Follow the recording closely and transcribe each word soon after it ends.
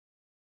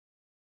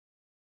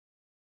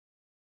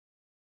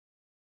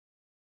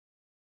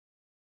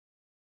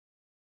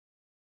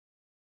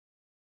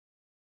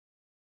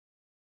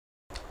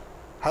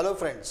Hello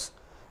friends,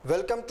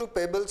 welcome to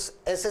Pebbles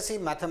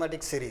SSC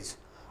Mathematics series.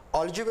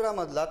 Algebra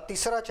मधला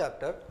तिसरा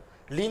chapter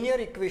linear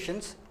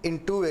equations in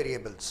two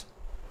variables.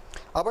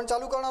 आपण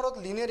चालू करणार आहोत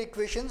linear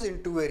equations in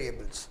two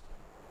variables.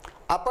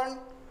 आपण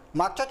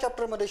मागच्या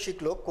चॅप्टर मध्ये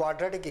शिकलो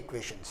quadratic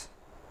equations.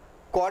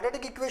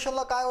 Quadratic equation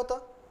ला काय होतं?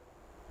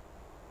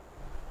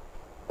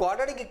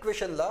 Quadratic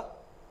equation La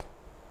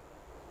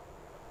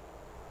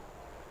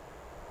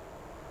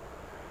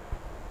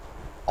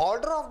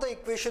order of the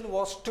equation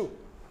was 2.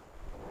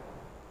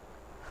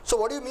 So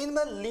what do you mean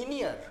by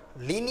linear?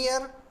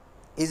 Linear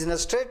is in a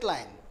straight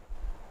line.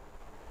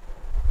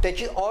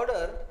 त्याची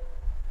order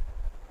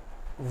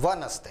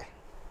 1 असते.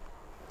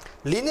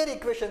 Linear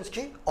equations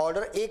ची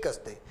order 1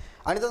 असते.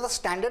 आणि त्याचा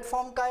standard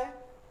form काय आहे?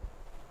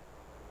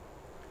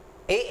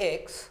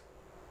 ax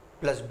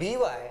plus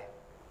by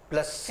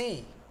plus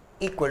c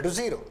equal to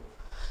 0.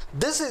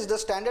 This is the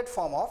standard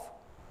form of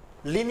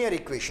linear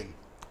equation.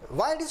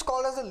 Why it is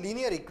called as a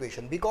linear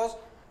equation? Because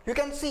you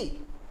can see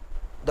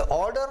the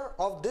order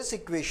of this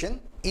equation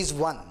is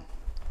 1,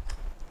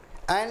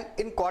 and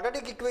in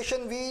quadratic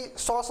equation we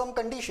saw some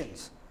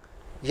conditions.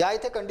 या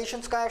इथे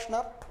conditions काय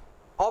असणार?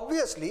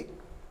 Obviously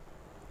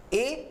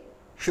a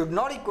should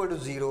not equal to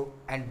 0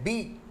 and b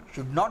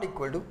should not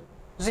equal to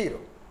 0.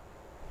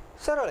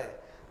 सरळ आहे.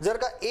 जर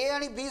का a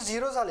आणि b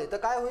 0 झाले तर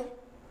काय होईल?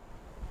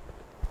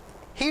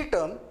 ही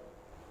टर्म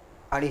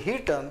आणि ही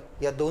टर्म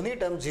या दोन्ही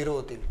टर्म 0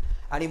 होतील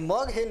आणि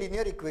मग हे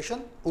linear equation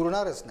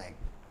उरणारच नाही.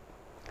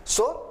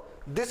 So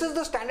this is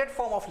the standard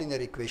form of linear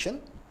equation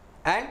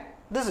and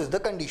this is the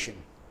condition.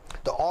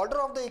 The order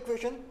of the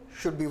equation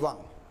should be 1.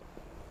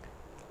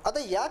 आता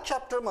या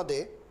चॅप्टर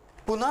मध्ये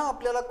पुन्हा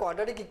आपल्याला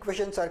quadratic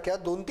equation सारख्या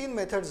 2-3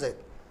 मेथड्स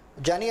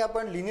आहेत ज्याने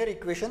आपण linear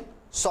equation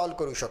सॉल्व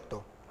करू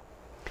शकतो.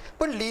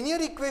 पण linear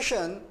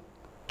equation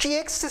ची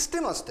एक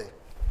सिस्टम असते.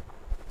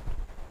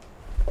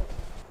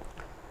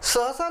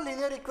 सहसा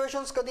linear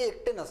equations कधी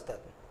एकटे नसतात.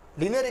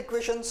 Linear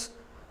equations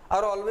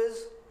are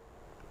always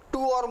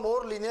two or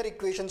more linear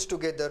equations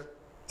together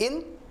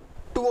in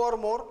two or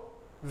more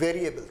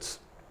variables.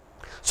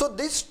 So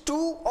these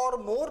two or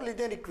more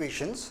linear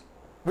equations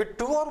with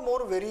two or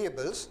more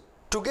variables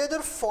together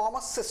form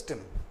a system.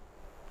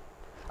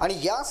 आणि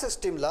या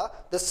सिस्टमला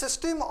the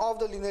system of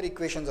the linear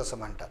equations असं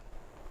म्हणतात.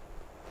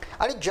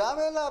 आणि ज्या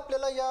वेळेला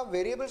आपल्याला या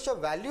व्हेरिएबल्सच्या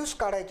व्हॅल्यूज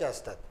काढायच्या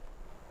असतात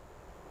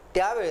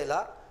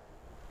त्यावेळेला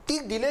ती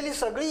दिलेली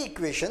सगळी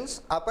इक्वेशन्स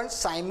आपण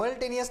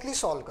सायमल्टेनियसली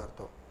सॉल्व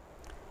करतो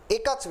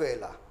एकाच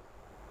वेळेला.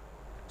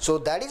 So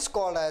that is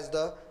called as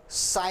the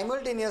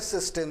simultaneous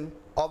system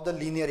of the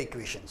linear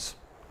equations.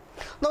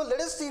 Now let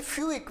us see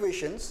few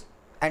equations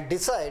and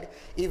decide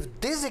if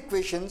these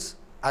equations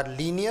are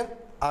linear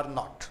or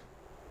not.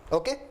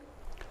 Okay?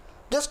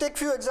 Just take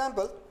few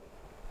examples.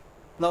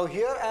 Now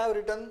here I have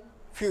written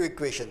few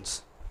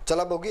equations.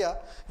 चला बघूया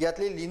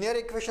यातली linear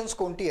equations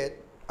कोणती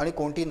आहेत आणि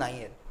कोणती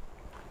नाही आहेत.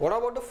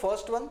 What about the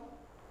first one?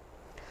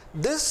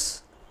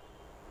 This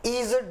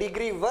is a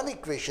degree 1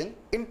 equation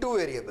in two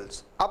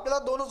variables. आपल्याला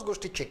दोनच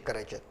गोष्टी चेक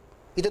करायच्या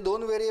आहेत. इथे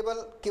दोन व्हेरिएबल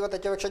किंवा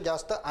त्याच्यापेक्षा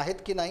जास्त आहेत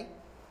की नाही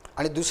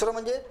आणि दुसरं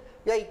म्हणजे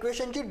या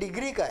इक्वेशनची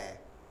डिग्री काय आहे.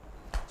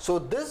 So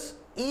this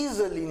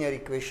is a linear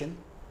equation.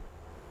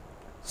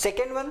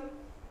 Second one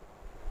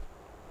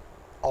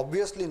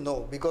obviously no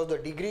because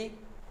the degree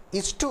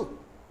is 2.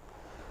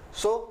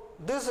 So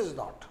this is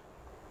not.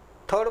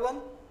 Third one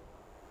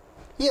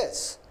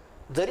yes,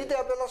 जरी ते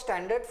आपल्याला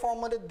स्टँडर्ड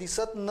फॉर्ममध्ये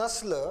दिसत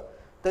नसलं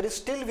तरी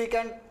still we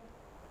can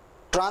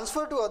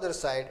transfer to other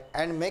side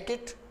and make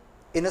it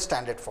in a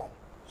standard form.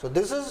 So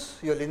this is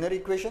your linear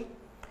equation.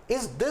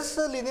 Is this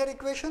a linear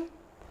equation?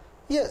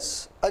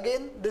 Yes,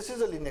 again this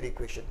is a linear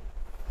equation.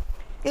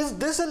 Is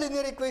this a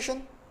linear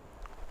equation?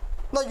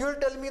 Now you will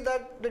tell me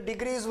that the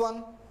degree is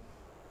 1,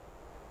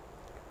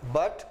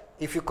 but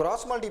if you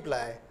cross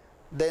multiply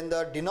then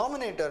the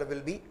denominator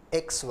will be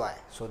xy.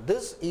 So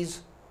this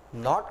is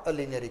not a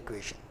linear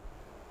equation.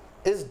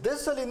 Is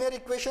this a linear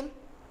equation?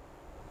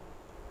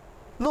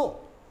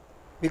 No,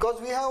 because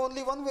we have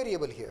only one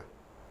variable here.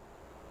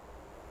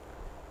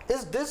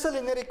 Is this a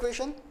linear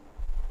equation?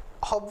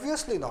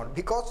 Obviously not,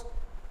 because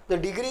the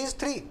degree is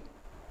 3.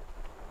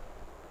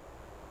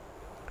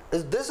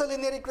 Is this a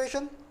linear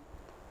equation?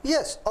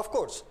 Yes, of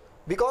course,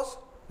 because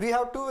we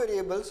have two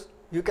variables.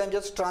 You can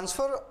just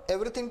transfer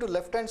everything to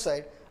left hand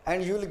side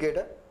and you will get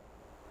a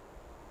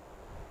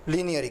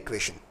linear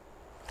equation.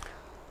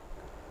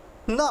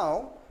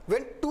 Now,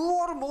 when two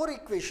or more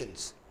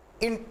equations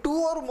in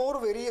two or more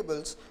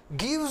variables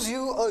gives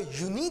you a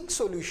unique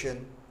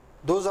solution,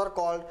 those are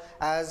called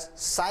as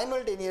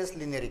simultaneous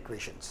linear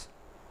equations.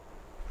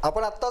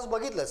 आपण आत्ताच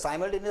बघितलं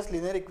simultaneous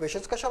linear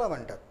equations कशाला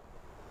म्हणतात.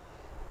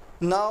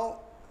 Now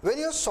when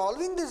you are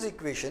solving these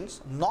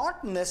equations,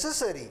 not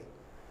necessary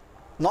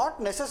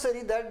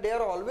that they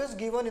are always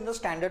given in the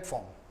standard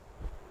form.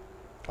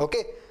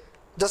 Okay,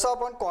 जसं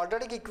आपण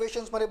quadratic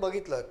equations मध्ये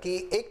बघितलं की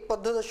एक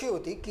पद्धत अशी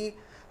होती की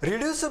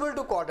reducible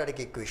to quadratic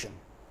equation.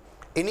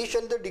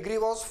 Initially the degree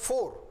was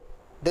 4,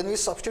 then we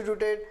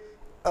substituted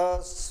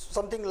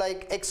something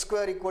like x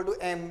square equal to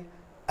m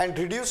and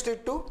reduced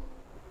it to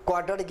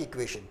quadratic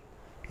equation.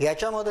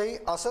 याच्यामध्येही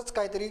असंच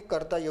काहीतरी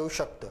करता येऊ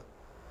शकतं.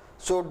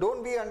 So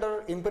don't be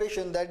under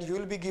impression that you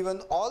will be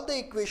given all the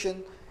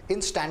equation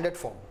in standard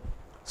form.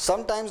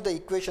 Sometimes the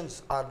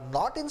equations are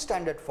not in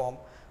standard form,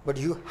 but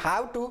you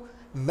have to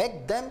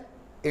make them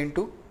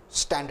into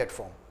standard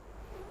form.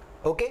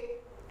 Okay?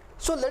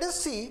 So let us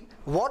see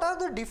what are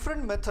the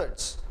different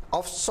methods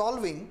of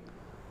solving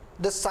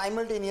the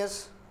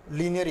simultaneous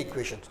linear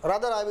equations.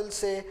 Rather, I will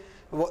say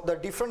what the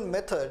different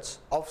methods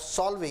of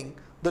solving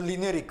the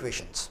linear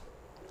equations.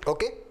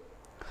 Okay?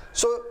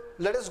 So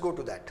let us go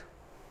to that.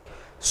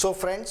 So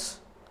friends,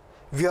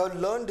 we have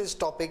learned this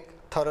topic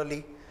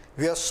thoroughly.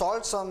 We have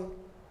solved some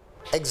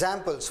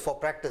examples for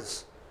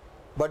practice,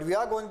 but we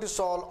are going to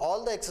solve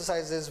all the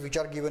exercises which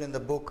are given in the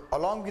book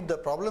along with the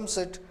problem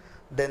set,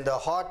 then the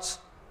HOTS,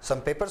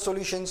 some paper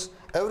solutions,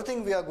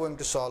 everything we are going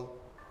to solve.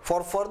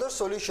 For further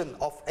solution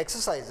of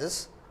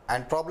exercises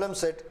and problem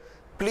set,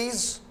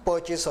 please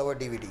purchase our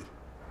DVD.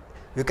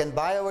 You can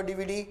buy our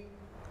DVD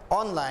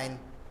online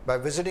by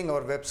visiting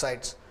our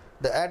websites.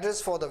 The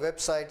address for the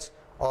websites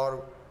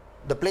or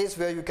the place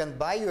where you can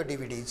buy your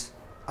DVDs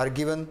are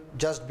given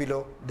just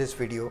below this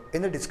video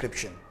in the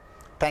description.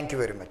 Thank you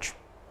very much.